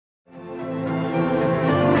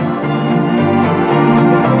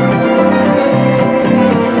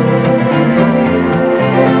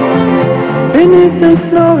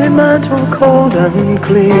gentle, cold and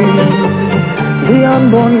clean. The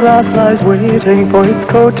unborn grass lies waiting for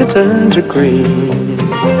its coat to turn to green.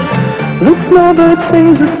 The snowbird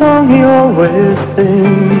sings a song he always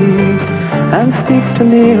sings, and speaks to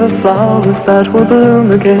me of flowers that will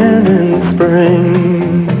bloom again in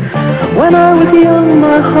spring. When I was young,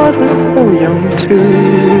 my heart was so young too,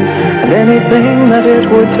 and anything that it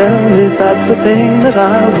would tell me, that's the thing that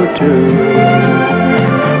I would do.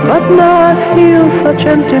 But now I feel such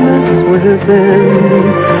emptiness within,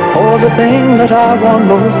 for the thing that I want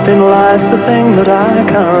most in life, the thing that I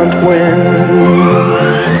can't win.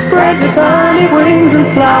 Spread your tiny wings and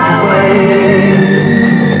fly away,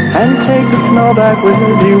 and take the snow back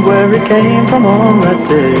with you where it came from on that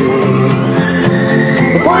day.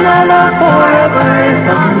 The one I love forever is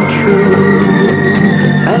untrue,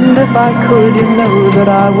 and if I could, you know that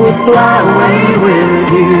I would fly away with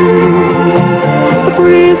you. The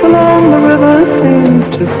breeze along the river seems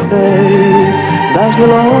to say that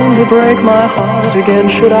you'll only break my heart again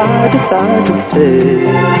should I decide to stay.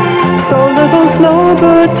 So little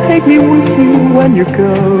snowbird, take me with you when you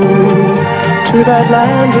go to that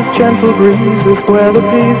land of gentle breezes where the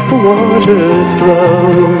peaceful waters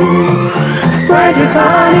flow. Spread your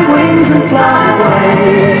tiny wings and fly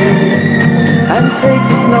away, and take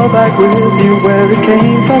the snow back with you where it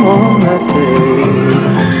came from on that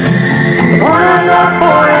day. The one I love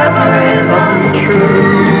forever is untrue,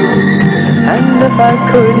 and if I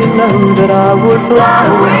could, you know that I would fly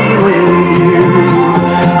away with you.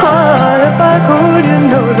 Ah, if I could, you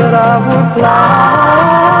know that I would fly